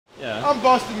Yeah. I'm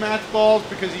busting Matt's balls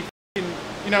because he,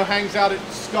 you know, hangs out at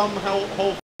scum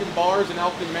hole bars in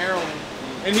Elkton, Maryland,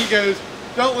 and he goes,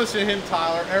 "Don't listen to him,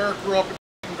 Tyler. Eric grew up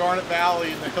in Garnet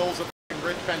Valley in the hills of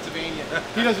Rich, Pennsylvania.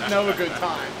 He doesn't know a good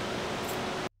time."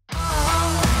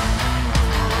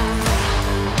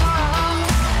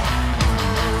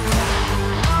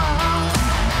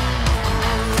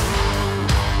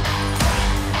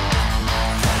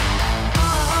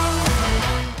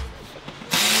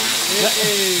 It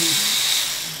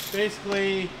is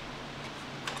basically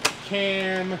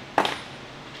cam.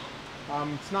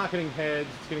 It's not getting heads,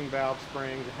 it's getting valve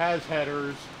springs. It has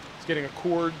headers. It's getting a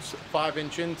Cords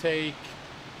 5-inch intake,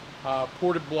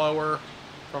 ported blower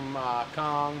from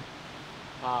Kong,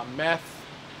 meth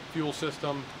fuel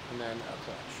system, and then a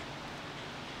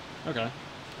clutch. Okay.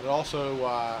 It also,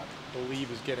 I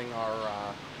believe, is getting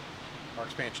our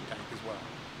expansion tank as well.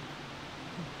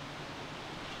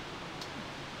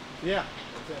 Yeah,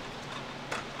 that's it.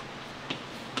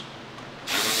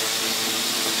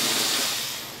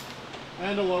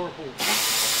 And a lower pool.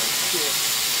 Sure.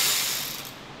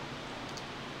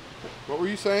 What were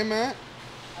you saying, Matt?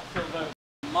 For the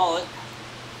mullet.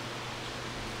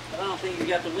 But I don't think you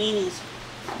got the weenies.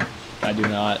 I do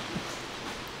not.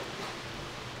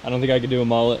 I don't think I could do a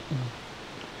mullet.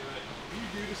 If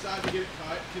you do decide to get it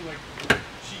cut, can like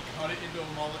she cut it into a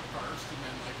mullet first, and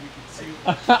then like we can see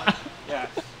what it looks like? Yeah.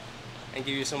 And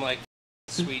give you some like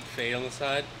sweet fade on the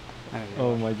side.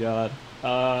 Oh my god.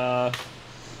 At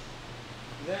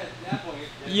that point,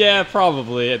 Yeah,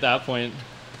 probably at that point.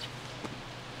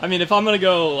 I mean, if I'm gonna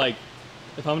go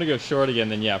short again,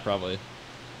 then yeah, probably.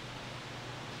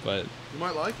 But You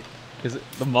might like it. because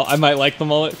I might like the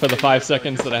mullet for the 5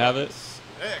 seconds that I have it.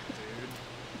 Sick,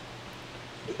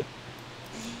 dude.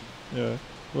 Yeah,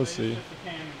 we'll see. Just the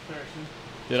cam insertion.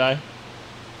 Did I?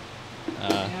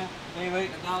 Yeah, they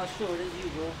wait $1 short as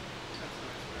usual.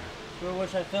 Sure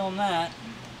wish I filmed that.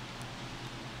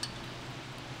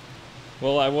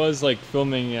 Well, I was like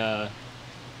filming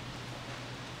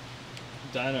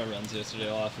dyno runs yesterday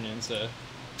all afternoon, so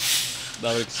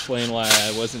that would explain why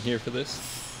I wasn't here for this.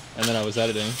 And then I was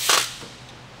editing.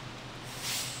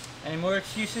 Any more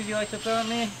excuses you like to throw at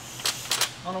me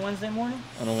on a Wednesday morning?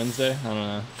 On a Wednesday? I don't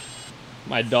know.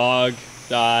 My dog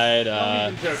died.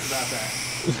 Don't even joke about that.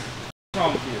 What's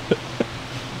wrong with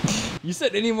you? You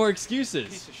said any more excuses?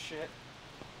 Piece of shit.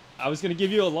 I was gonna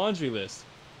give you a laundry list.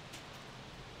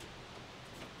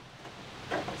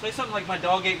 Say something like my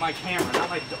dog ate my camera, not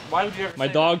my why would you ever My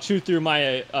say dog chewed through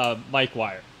my mic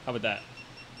wire. How about that?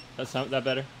 That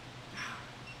better?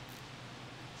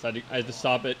 So I had to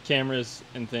stop at cameras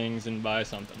and things and buy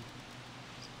something.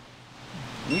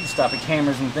 You need to stop at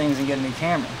cameras and things and get a new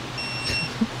camera.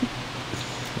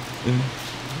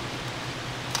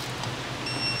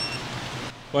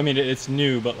 Well, I mean, it's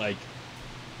new, but like,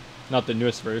 not the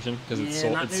newest version because it's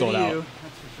sold out.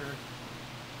 That's for sure.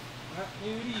 Not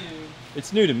new to you.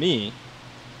 It's new to me.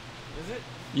 Is it?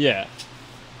 Yeah.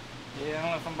 Yeah, I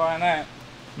don't know if I'm buying that.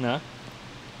 No?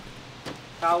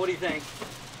 Kyle, what do you think?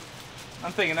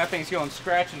 I'm thinking that thing's going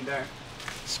scratch and dent.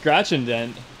 Scratch and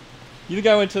dent. You the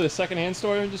guy who went to the secondhand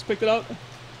store and just picked it up?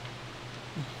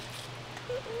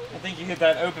 I think you hit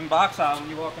that open box aisle when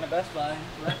you walk into Best Buy.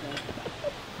 Right there.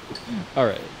 All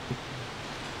right.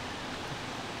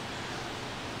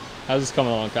 How's this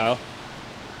coming along, Kyle?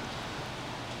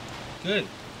 good.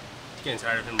 Getting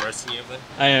tired of him roasting you everything.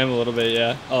 I am a little bit,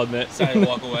 yeah. I'll admit. Decided to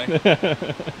walk away.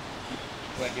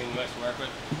 Like giving him much to work with.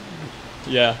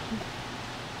 Yeah.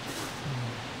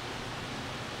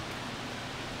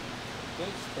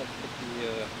 Just put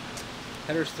the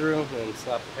headers through and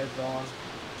slap the heads on.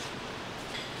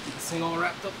 Get this thing all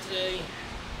wrapped up today.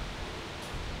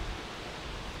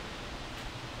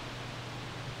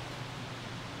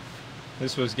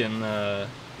 This was getting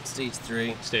Stage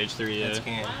 3. Stage 3, yeah. That's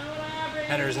can.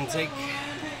 Headers intake.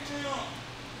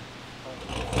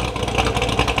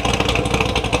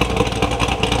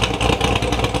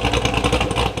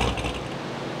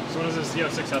 So what does this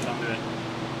Z06 have on to it?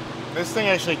 This thing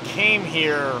actually came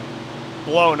here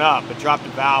blown up. It dropped a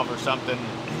valve or something,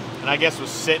 and I guess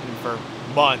was sitting for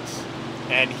months.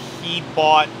 And he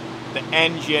bought the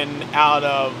engine out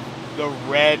of the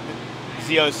red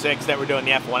Z06 that we're doing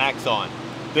the F1X on.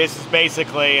 This is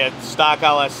basically a stock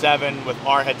LS7 with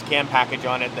R-Head's cam package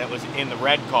on it that was in the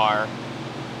red car.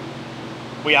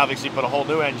 We obviously put a whole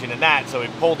new engine in that, so we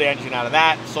pulled the engine out of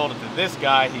that, sold it to this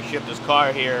guy. He shipped his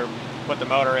car here, put the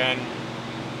motor in,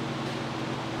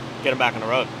 get him back on the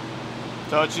road.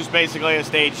 So it's just basically a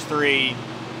Stage 3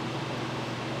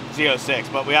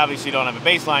 Z06, but we obviously don't have a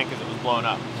baseline because it was blown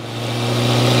up.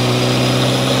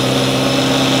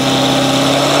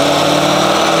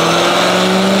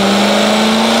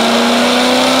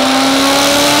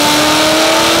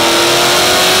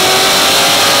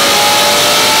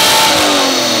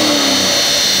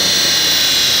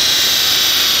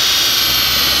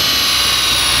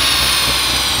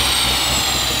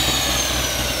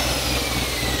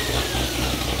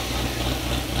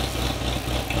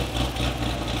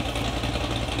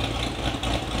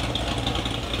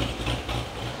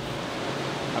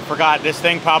 forgot, this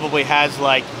thing probably has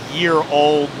like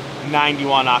year-old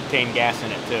 91 octane gas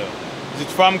in it too. 'Cause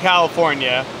it's from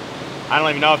California. I don't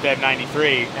even know if they have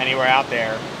 93 anywhere out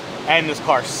there. And this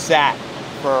car sat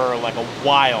for like a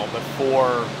while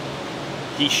before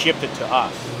he shipped it to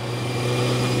us.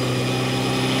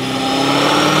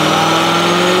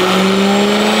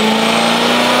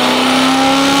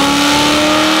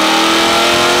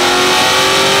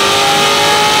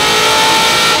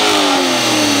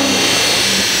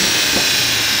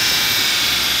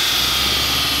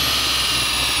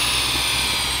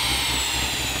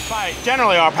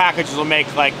 Generally our packages will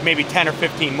make like maybe 10 or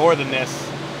 15 more than this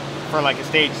for like a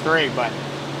stage 3, but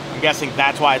I'm guessing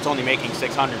that's why it's only making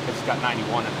 600 because it's got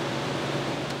 91 in it.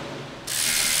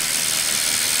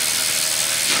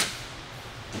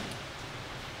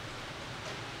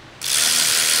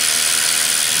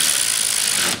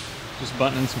 Just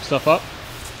buttoning some stuff up.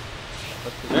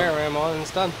 Put the bear ram on and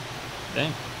it's done.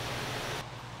 Dang.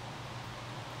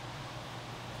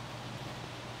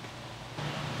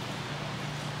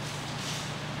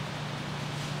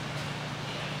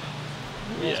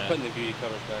 Yeah. Just putting the beauty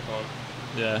covers back on.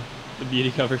 Yeah, the beauty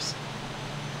covers.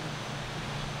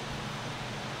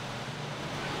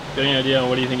 Got any idea on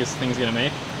what do you think this thing's gonna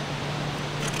make?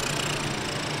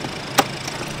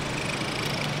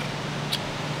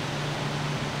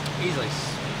 Easily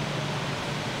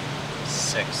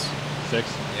 6.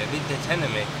 6? Yeah, they tend to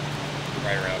make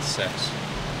right around 6,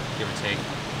 give or take.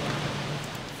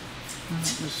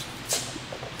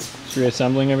 Just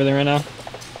reassembling everything right now?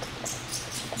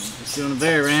 Just doing a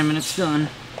bear ram and it's done.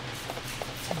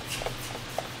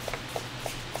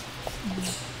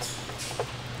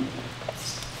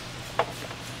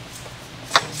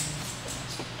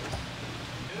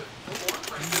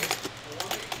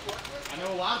 I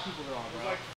know a lot of people that are,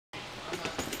 bro.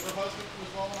 Her husband was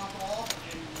rolling off the wall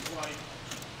and was like,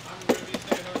 I'm going to be a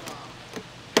stay-at-home mom.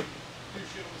 Do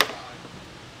shit on the side.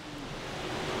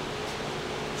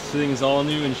 This thing's all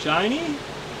new and shiny?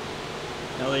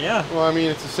 Hell yeah. Well, I mean,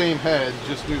 it's the same head,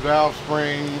 just new valve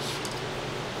springs,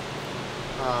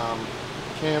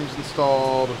 cams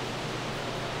installed,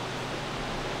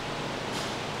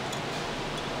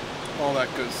 all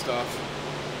that good stuff.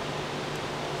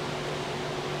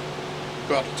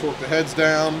 About to torque the heads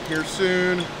down here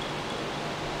soon.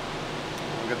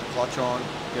 We'll get the clutch on,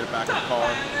 get it back in the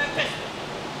car.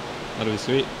 That'll be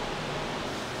sweet.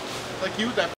 Like you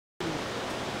with that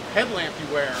headlamp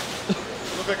you wear.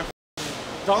 You look like a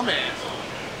dumbass.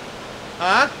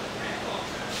 Huh?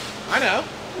 I know.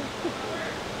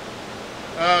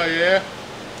 Oh, yeah?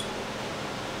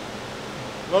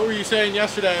 What were you saying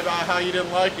yesterday about how you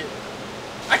didn't like it?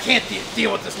 I can't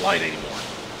deal with this light anymore.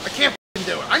 I can't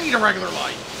do it. I need a regular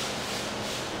light.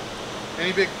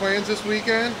 Any big plans this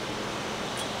weekend?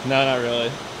 No, not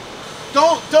really.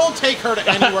 Don't take her to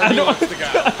anywhere he wants to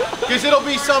go. Because it'll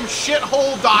be some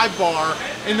shithole dive bar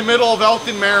in the middle of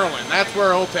Elkton, Maryland. That's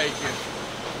where he'll take you.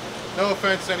 No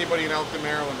offense to anybody in Elkton,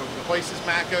 Maryland, but the places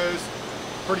Matt goes,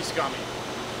 pretty scummy.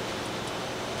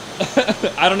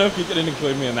 I don't know if you could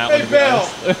include me in that Hey, one. Bill!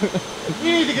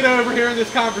 You need to get over here in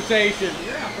this conversation.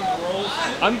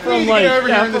 I'm You from need to like, get over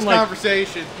yeah, here I'm in this from like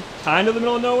conversation. kind of the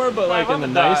middle of nowhere, but like in the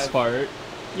nice part.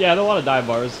 Yeah, there are a lot of dive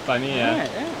bars by me, yeah.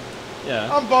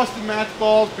 Yeah. I'm busting Matt's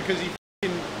balls because he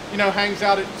f***ing, you know, hangs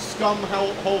out at scum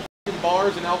whole f***ing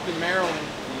bars in Elkton, Maryland.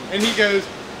 And he goes,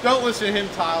 don't listen to him,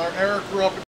 Tyler. Eric grew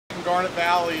up in f***ing Garnet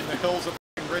Valley in the hills of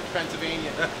f***ing Rich,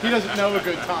 Pennsylvania. He doesn't know a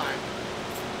good time.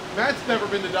 Matt's never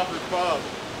been to Duffer's Pub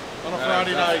on a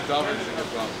Friday night.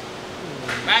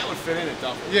 Matt would fit in at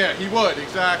Duffer. Yeah, he would,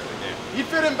 exactly. Yeah. He'd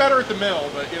fit in better at the mill,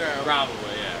 but you know. Probably,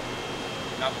 yeah.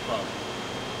 Not the pub.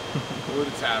 Or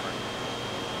the tavern.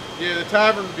 Yeah, the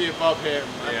tavern would be above him.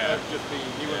 Yeah. That'd just be,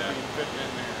 he wouldn't be fitting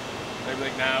in there. They'd be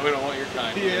like, nah, we don't want your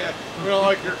kind. Yeah, we don't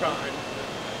like your kind.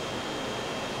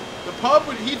 The pub,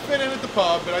 he'd fit in at the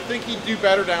pub, but I think he'd do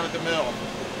better down at the mill.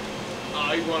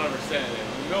 Oh, he'd 100%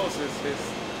 in. The mill's his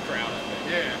crowd, I think.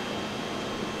 Yeah.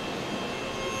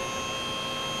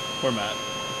 Poor Matt.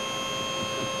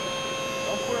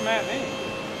 Don't poor Matt me.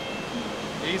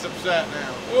 He's upset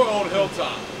now. Or Old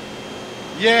Hilltop.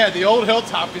 Yeah, the old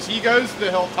Hilltop, because he goes to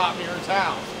the Hilltop near his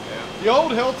house. Yeah. The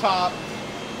old Hilltop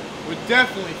would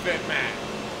definitely fit Matt.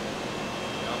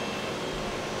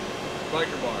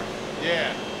 Biker bar.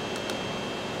 Yeah.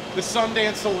 The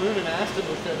Sundance Saloon in Aston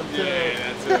would fit him too. Yeah,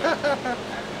 that's it.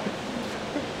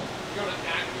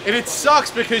 And it sucks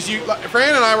because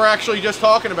Fran and I were actually just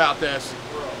talking about this.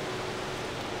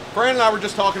 Fran and I were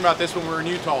just talking about this when we were in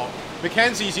Utah.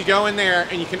 Mackenzie's, you go in there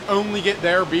and you can only get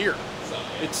their beer.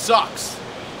 It sucks.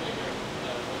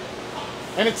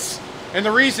 And it's And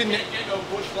the reason... You can't get no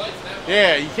bush lights now.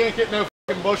 Yeah, you can't get no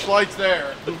fucking bush lights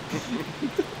there.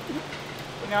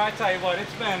 No, I tell you what,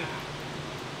 it's been...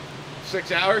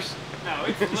 6 hours? No,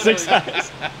 it's literally... 6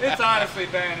 hours. It's honestly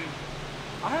been...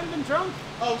 I haven't been drunk.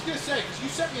 Oh, I was going to say, because you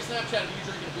sent me a Snapchat of you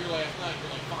drinking a beer last night.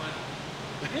 You're like, fine.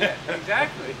 Yeah,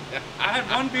 exactly. I had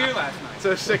 1 beer last night.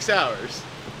 So 6 hours.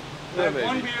 I had maybe.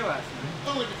 1 beer last night.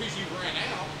 Only because you ran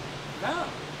out. No.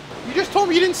 You just told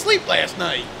me you didn't sleep last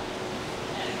night.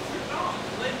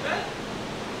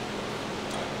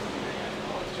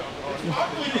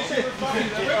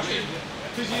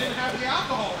 Because you didn't have the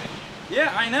alcohol in you.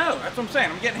 Yeah, I know. That's what I'm saying.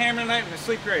 I'm getting hammered tonight and I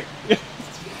sleep great.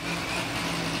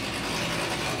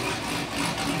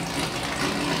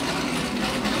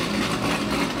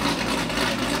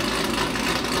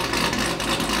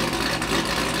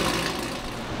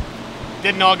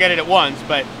 Didn't all get it at once,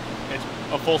 but it's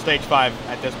a full stage 5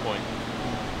 at this point.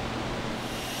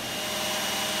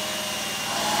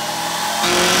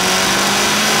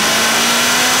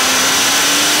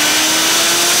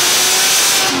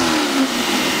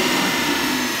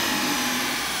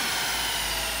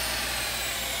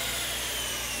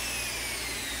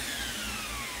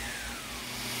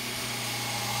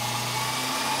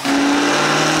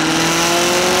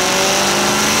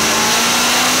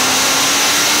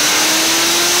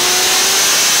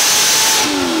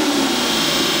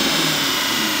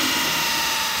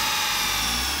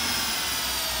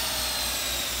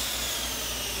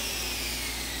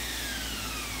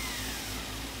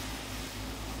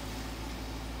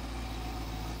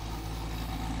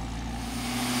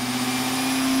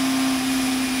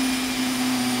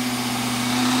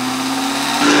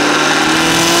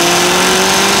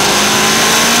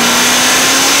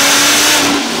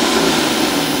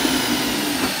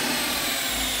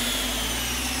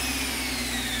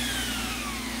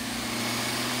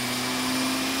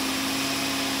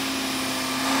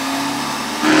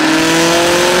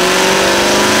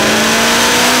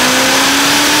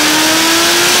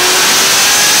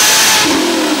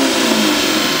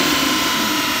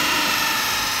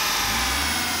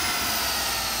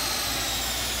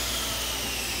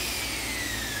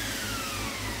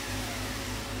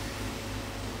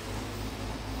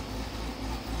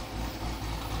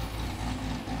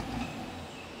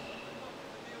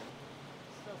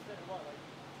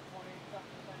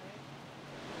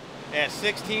 Yeah,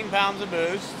 16 pounds of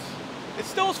boost. It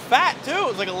still was fat too. It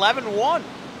was like 11.1.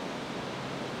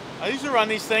 I used to run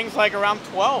these things like around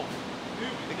 12. Dude,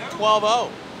 Like no, 12.0.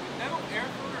 no air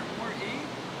filter or E?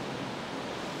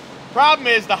 Problem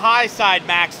is the high side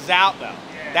maxes out though.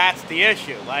 Yeah. That's the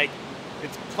issue. Like,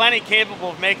 it's plenty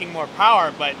capable of making more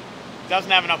power, but it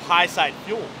doesn't have enough high side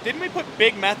fuel. Didn't we put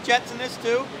big meth jets in this too?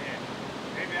 Yeah.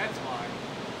 Maybe that's why.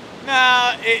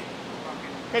 Nah,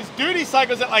 because duty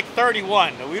cycle's at like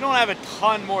 31. We don't have a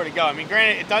ton more to go. I mean,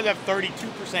 granted, it does have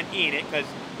 32% E in it because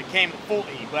it came full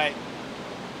E, but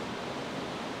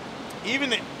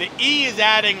even the E is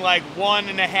adding like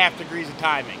 1.5 degrees of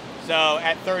timing. So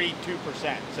at 32%.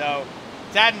 So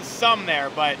it's adding some there,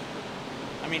 but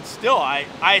I mean, still, I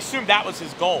assume that was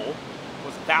his goal.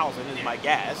 Was 1,000 is my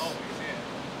guess. Always, yeah.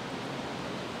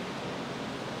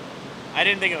 I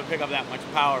didn't think it would pick up that much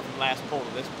power from last pull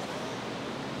to this pull.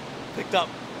 Picked up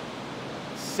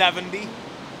 70,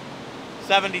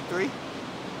 73.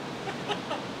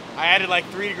 I added like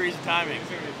 3 degrees of timing. It's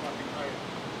gonna be fucking tight.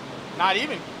 Not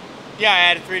even. Yeah, I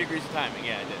added 3 degrees of timing.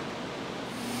 Yeah, I did.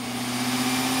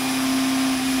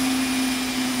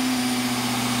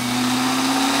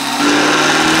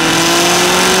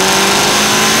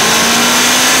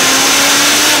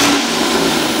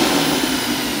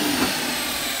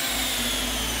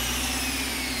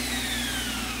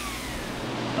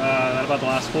 That about the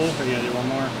last pull? Or are you gonna do one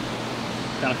more?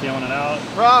 Kind of feeling it out.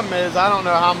 Problem is, I don't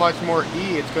know how much more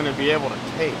E it's going to be able to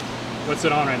take. What's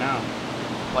it on right now?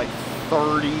 Like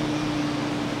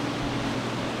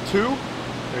 32?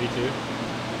 32.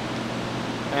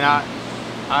 And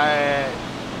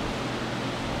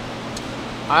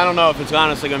I don't know if it's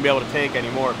honestly going to be able to take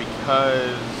anymore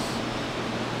because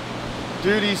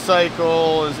duty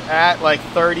cycle is at like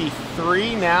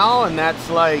 33 now, and that's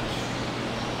like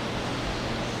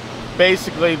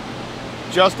basically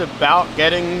just about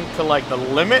getting to like the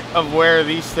limit of where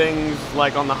these things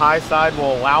like on the high side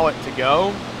will allow it to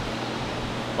go.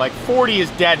 Like 40 is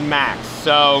dead max,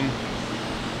 so,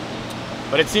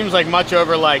 but it seems like much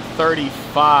over like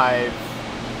 35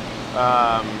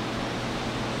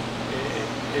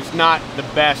 is not the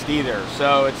best either.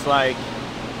 So it's like,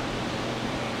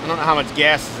 I don't know how much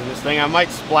gas is in this thing. I might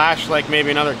splash like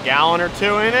maybe another gallon or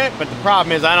 2 in it, but the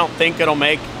problem is I don't think it'll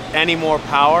make any more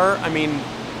power. I mean,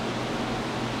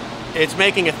 it's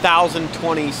making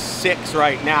 1,026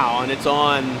 right now, and it's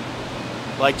on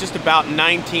like just about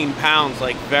 19 pounds,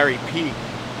 like very peak.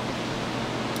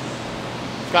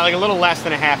 It's got like a little less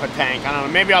than a half a tank. I don't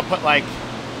know, maybe I'll put like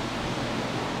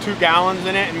 2 gallons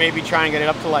in it and maybe try and get it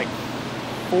up to like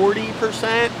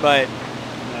 40%, but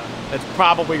it's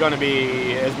probably going to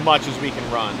be as much as we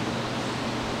can run.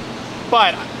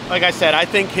 But like I said, I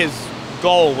think his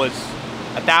goal was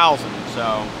 1,000,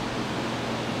 so.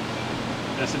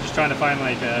 Yeah, so just trying to find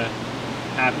like a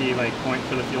happy like point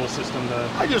for the fuel system to.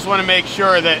 I just want to make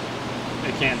sure that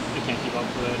it can't keep up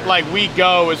with it. Or... Like we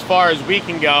go as far as we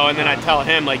can go, and then I tell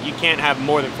him like you can't have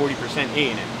more than 40%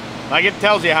 E in it. Like it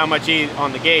tells you how much E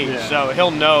on the gauge, so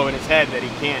he'll know in his head that he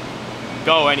can't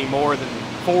go any more than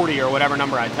 40 or whatever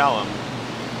number I tell him.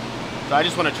 So I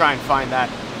just want to try and find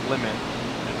that limit.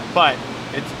 But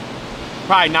it's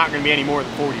probably not going to be any more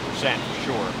than 40% for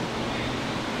sure.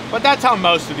 But that's how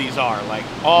most of these are. Like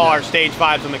all our Stage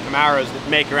 5s on the Camaros that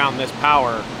make around this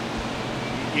power,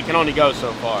 you can only go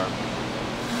so far.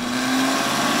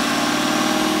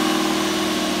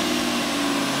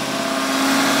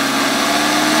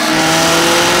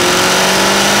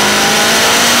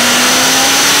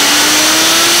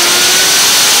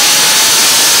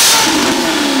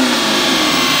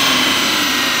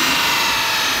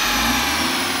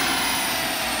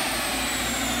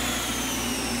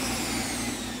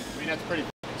 That's pretty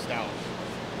stout.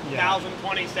 Yeah.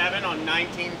 1,027 on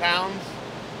 19 pounds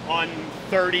on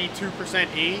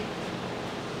 32% E.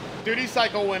 Duty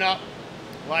cycle went up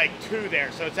like 2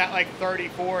 there, so it's at like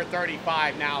 34,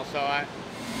 35 now. So I.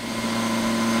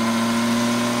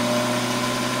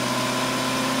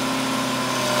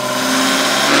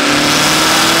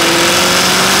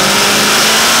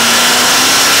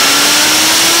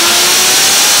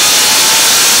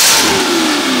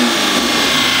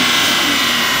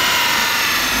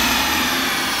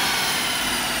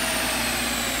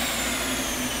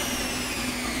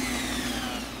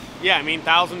 Yeah, I mean,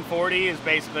 1,040 is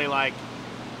basically like,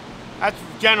 that's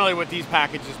generally what these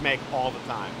packages make all the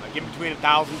time. Like in between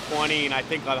 1,020 and I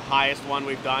think the highest one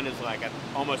we've done is like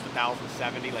almost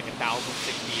 1,070, like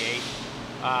 1,068.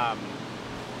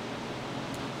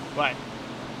 But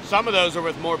some of those are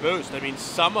with more boost. I mean,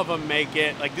 some of them make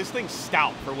it, like this thing's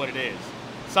stout for what it is.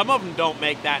 Some of them don't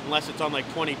make that unless it's on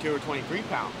like 22 or 23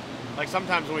 pounds. Like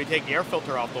sometimes when we take the air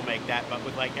filter off, they'll make that, but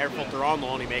with like air filter on,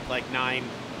 they'll only make like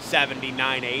 970,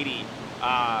 980.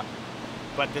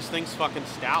 But this thing's fucking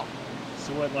stout.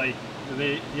 So what, like, do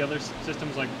the other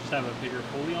systems like just have a bigger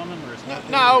pulley on them, or is that?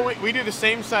 No, we do the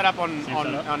same setup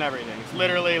on everything. It's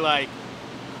literally like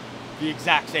the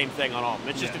exact same thing on all of them.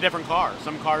 It's just a different car.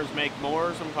 Some cars make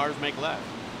more, some cars make less.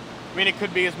 I mean, it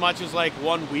could be as much as like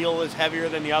one wheel is heavier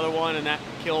than the other one, and that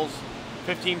kills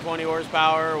 15, 20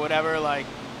 horsepower or whatever. Like,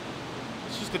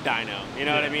 it's just a dyno. You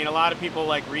know what I mean? A lot of people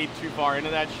like read too far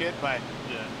into that shit, but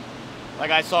like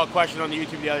I saw a question on the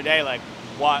YouTube the other day, like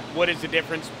what is the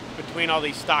difference between all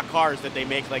these stock cars that they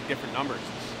make like different numbers?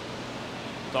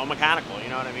 It's all mechanical, you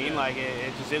know what I mean? Like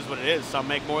it just is what it is. Some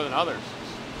make more than others.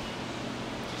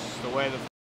 It's just the way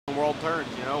the world turns,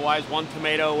 you know? Why is one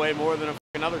tomato weigh more than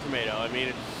another tomato? I mean,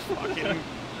 it's fucking,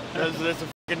 it's a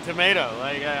fucking tomato.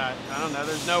 Like, I don't know,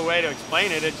 there's no way to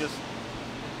explain it. It just,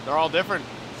 they're all different.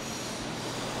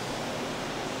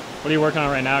 What are you working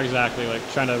on right now exactly? Like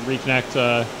trying to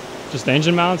reconnect just the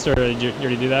engine mounts, or did you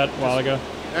already do that a while ago?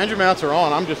 Engine mounts are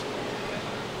on. I'm just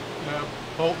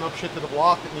bolting up shit to the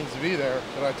block that needs to be there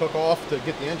that I took off to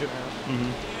get the engine out.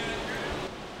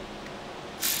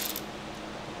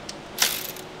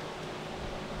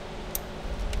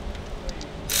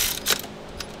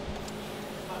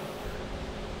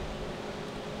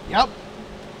 Yep.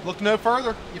 Look no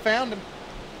further. You found him.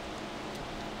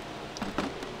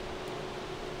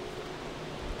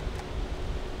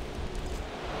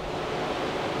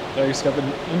 There, he's got the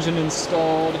engine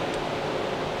installed,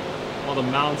 all the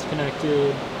mounts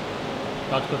connected,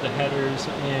 about to put the headers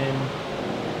in.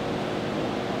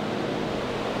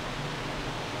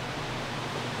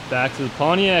 Back to the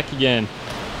Pontiac again.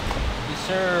 Yes,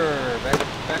 sir. Back to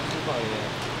the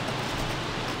Pontiac.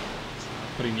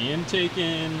 Putting the intake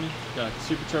in, got the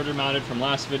supercharger mounted from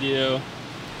last video.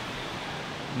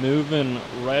 Moving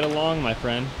right along, my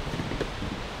friend.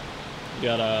 You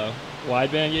got a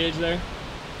wideband gauge there?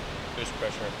 Boost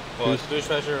pressure. Well, it's boost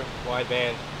pressure,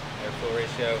 wideband, airflow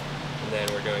ratio, and then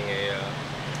we're doing a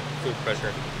fluid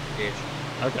pressure gauge.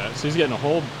 Okay, so he's getting a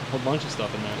whole bunch of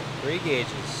stuff in there. 3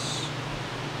 gauges.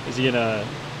 Is he gonna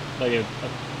like a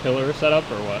pillar setup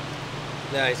or what?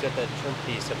 No, he's got that trim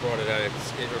piece. I brought it out.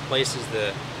 It replaces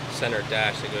the center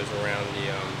dash that goes around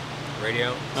the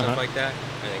radio, stuff like that.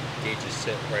 I think gauges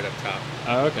sit right up top.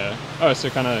 Oh, okay. Oh, so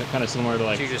kind of similar to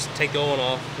like. So you just take the old one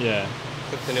off. Yeah.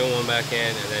 Click the new one back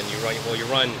in, and then you run. Well, you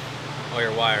run all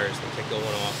your wires, and take the old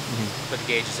one off. Put the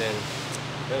gauges in.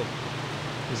 Boom.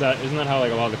 Isn't that how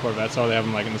like a lot of the Corvettes are? They have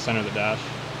them like in the center of the dash.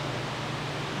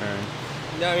 Or...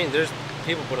 No, I mean there's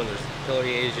people put on their pillar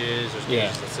gauges. There's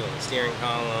gauges that sit on the steering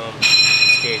column.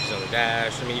 Gauges on the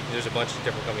dash. I mean, there's a bunch of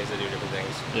different companies that do different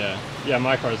things. Yeah, yeah.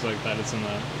 My car's like that. It's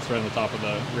right on the top of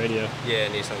the radio. Yeah,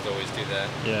 Nissans always do that.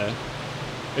 Yeah,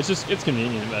 it's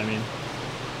convenient. But I mean,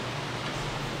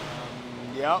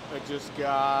 yep. I just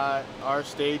got our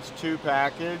Stage 2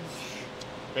 package.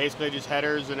 Basically, just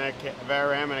headers and a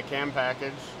VARAM and a cam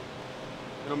package.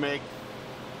 It'll make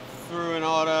through an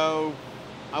auto.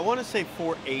 I want to say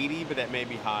 480, but that may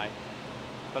be high.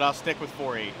 But I'll stick with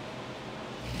 480.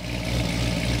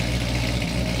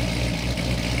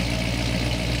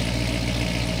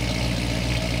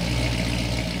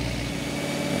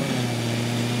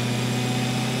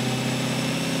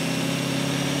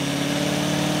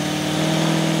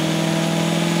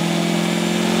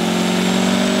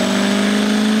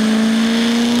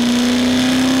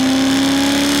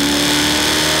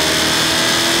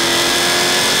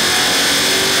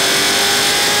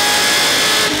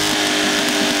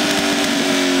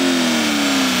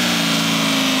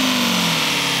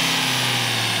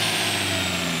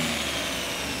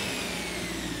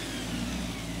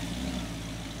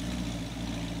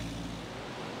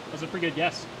 That's a pretty good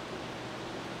guess.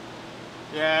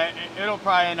 Yeah, it'll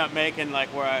probably end up making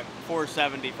like we're at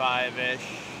 475-ish.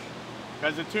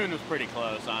 Because the tune was pretty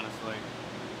close, honestly.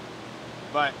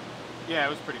 But, yeah, it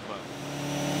was pretty close.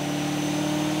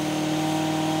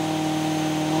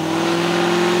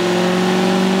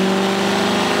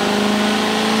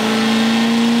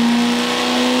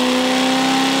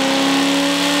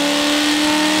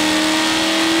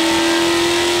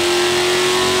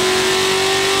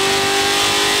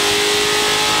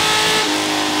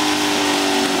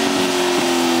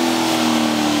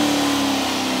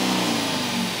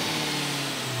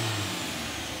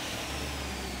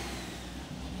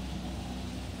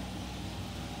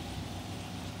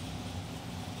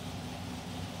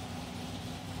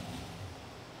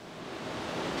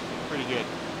 Pretty good.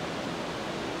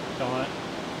 Don't it?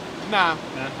 Nah,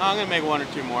 I'm gonna make one or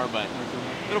two more, but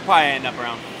it'll probably end up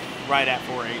around right at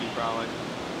 480 probably.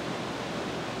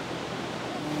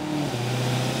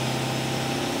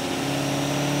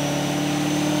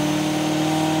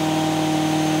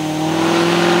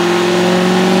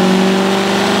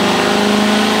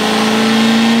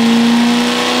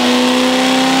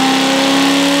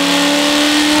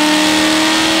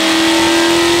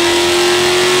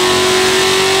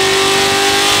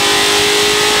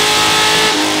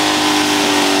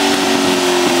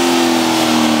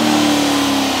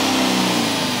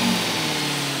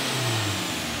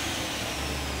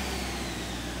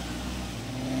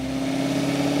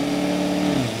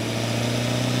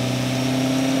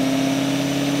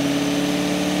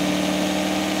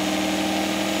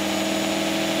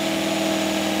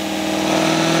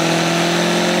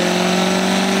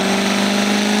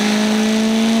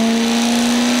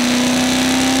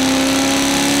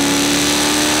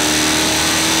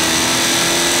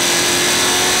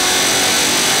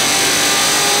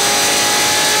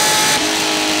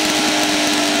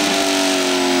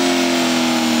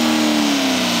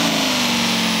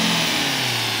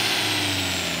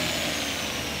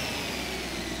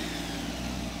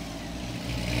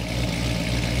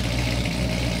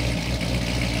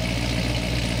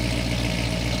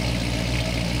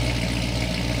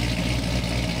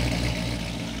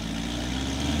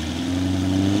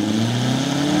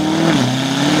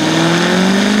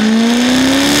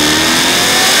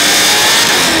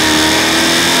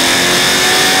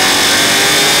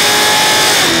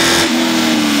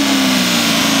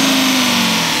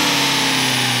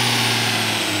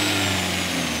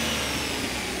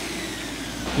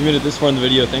 If you made it this far in the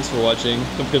video, thanks for watching.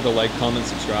 Don't forget to like, comment,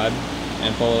 subscribe,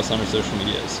 and follow us on our social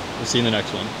medias. We'll see you in the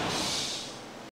next one.